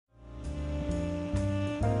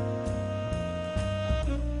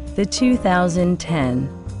the 2010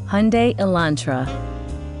 Hyundai Elantra.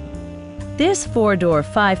 This four-door,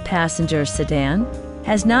 five-passenger sedan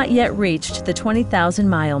has not yet reached the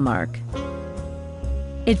 20,000-mile mark.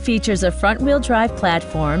 It features a front-wheel drive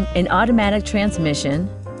platform, an automatic transmission,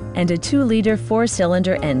 and a 2-liter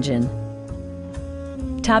four-cylinder engine.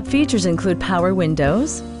 Top features include power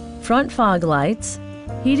windows, front fog lights,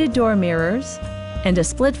 heated door mirrors, and a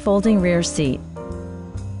split folding rear seat.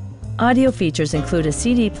 Audio features include a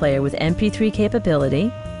CD player with MP3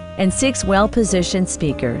 capability and 6 well-positioned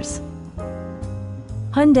speakers.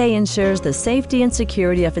 Hyundai ensures the safety and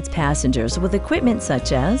security of its passengers with equipment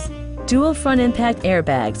such as dual front impact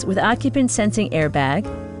airbags with occupant sensing airbag,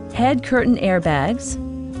 head curtain airbags,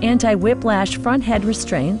 anti-whiplash front head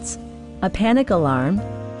restraints, a panic alarm,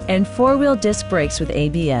 and 4-wheel disc brakes with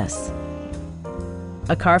ABS.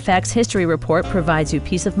 A Carfax history report provides you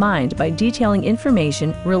peace of mind by detailing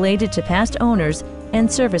information related to past owners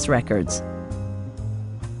and service records.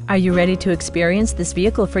 Are you ready to experience this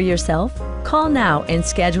vehicle for yourself? Call now and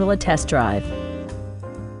schedule a test drive.